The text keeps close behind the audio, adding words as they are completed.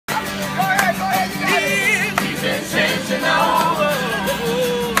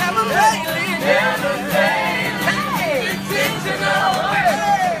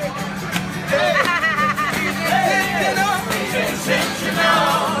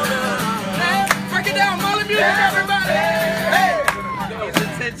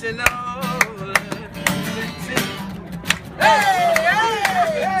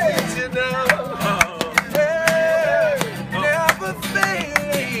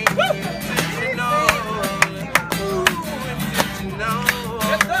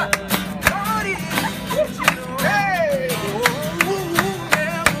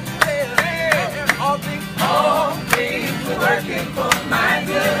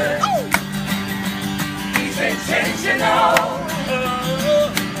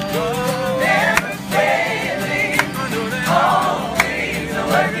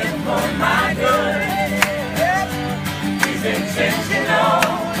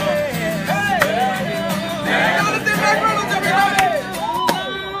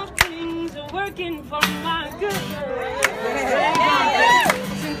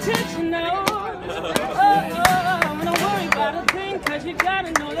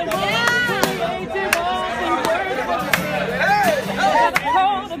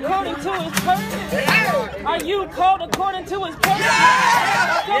Are you called according to his purpose?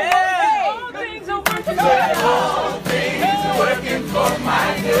 Yeah! All things are working for my good. All things are working for my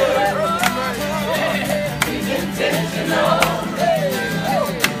good. He's intentional.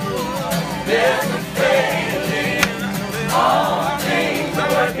 Never failing. All things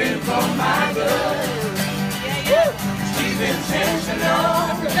are working for my good. He's intentional.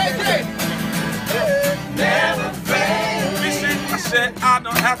 Never failing. Listen, I said I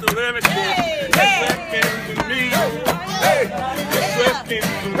don't have to live it. It's working for me. It's working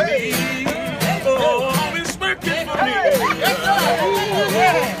for me. Oh, it's working for me. And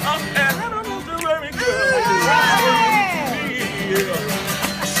I don't have to worry, girl.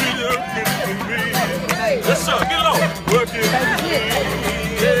 She's working for me. Yes, sir. Get low. Working for me.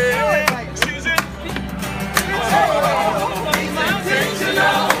 Yeah. She's in. He's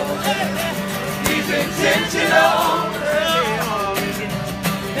intentional. He's intentional.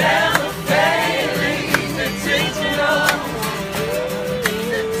 Never failing. He's intentional.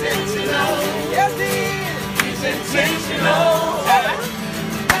 He's intentional. Yes, he is. He's intentional.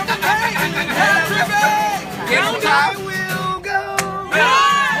 I will go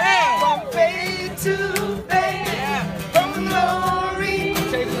from faith to faith, from glory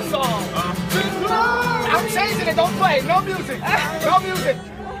to glory. I'm changing it. Don't play. No music. No music.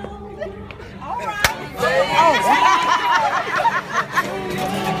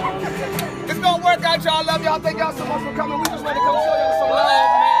 It's gonna work out, y'all. Love y'all. Thank y'all so much for coming. We just want to come show y'all some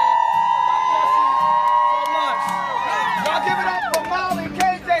love.